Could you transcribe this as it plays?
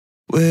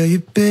Where you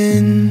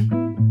been?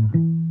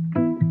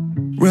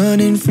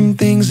 Running from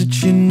things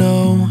that you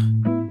know,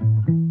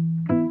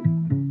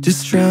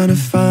 just trying to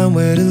find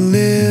where to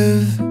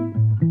live,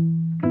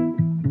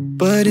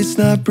 but it's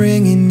not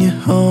bringing you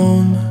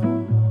home.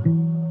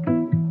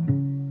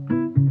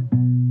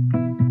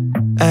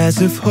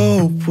 As if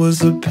hope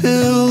was a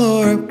pill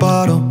or a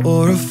bottle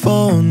or a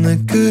phone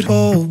that could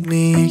hold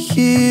me and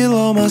heal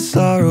all my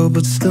sorrow,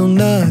 but still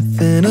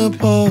nothing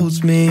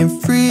upholds me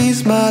and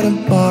frees my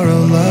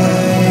tomorrow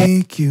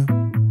like you.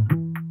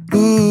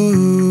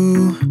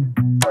 Ooh.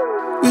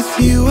 With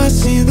you I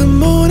see the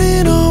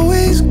morning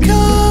always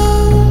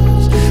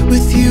comes.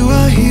 With you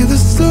I hear the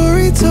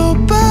story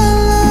told by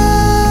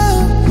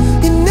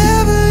love. You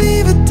never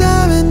leave a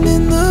diamond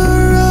in the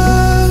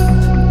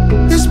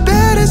rough. There's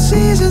better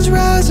seasons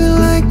rising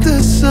like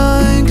the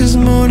sun, 'cause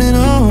morning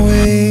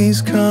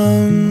always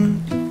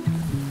comes.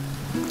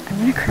 I'm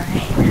gonna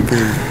cry.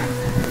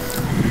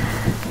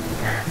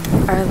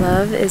 Our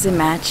love is a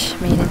match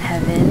made in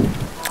heaven.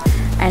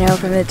 I know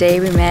from the day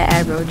we met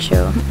at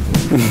Roadshow.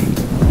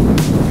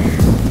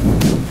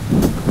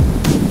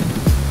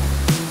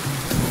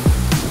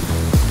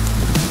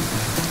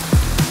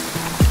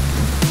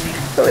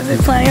 I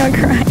wasn't planning on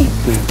crying.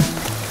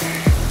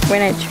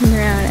 When I turned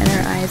around and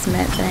our eyes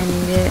met, that I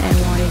needed and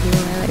wanted you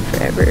in my life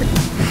forever.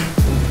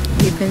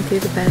 We've been through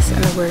the best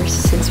and the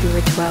worst since we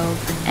were 12,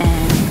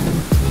 and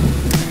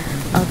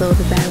although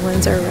the bad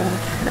ones are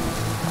rough,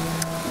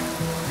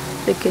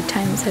 the good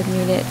times have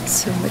made it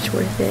so much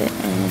worth it,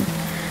 and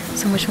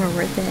so much more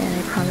worth it, and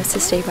I promise to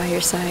stay by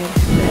your side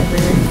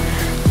forever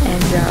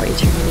and throughout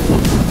eternity.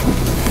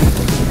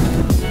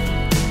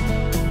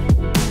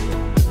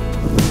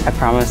 I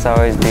promise to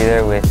always be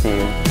there with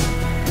you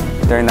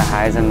during the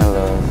highs and the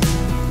lows.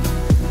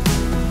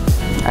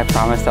 I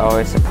promise to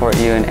always support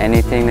you in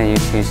anything that you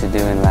choose to do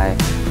in life.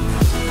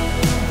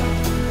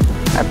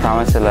 I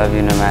promise to love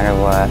you no matter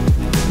what,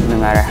 no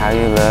matter how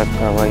you look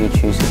or what you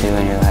choose to do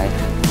in your life.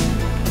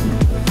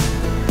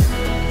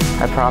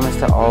 I promise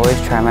to always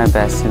try my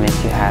best to make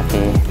you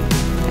happy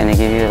and to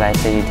give you the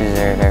life that you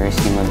deserve every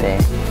single day.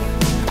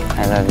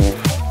 I love you.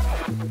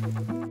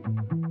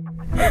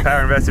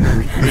 Power invested in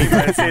the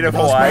United State of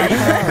Hawaii.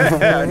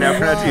 Now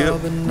pronounce you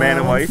man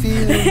and wife.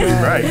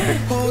 Right.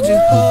 Hold your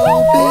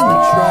hope in the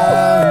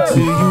trial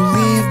until you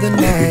leave the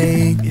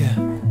night. Yeah.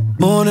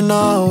 Morning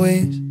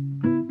always,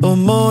 oh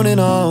morning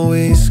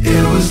always.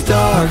 It was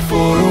dark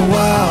for a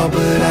while,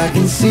 but I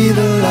can see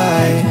the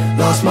light.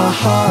 Lost my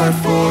heart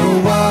for a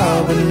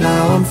while, but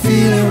now I'm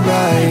feeling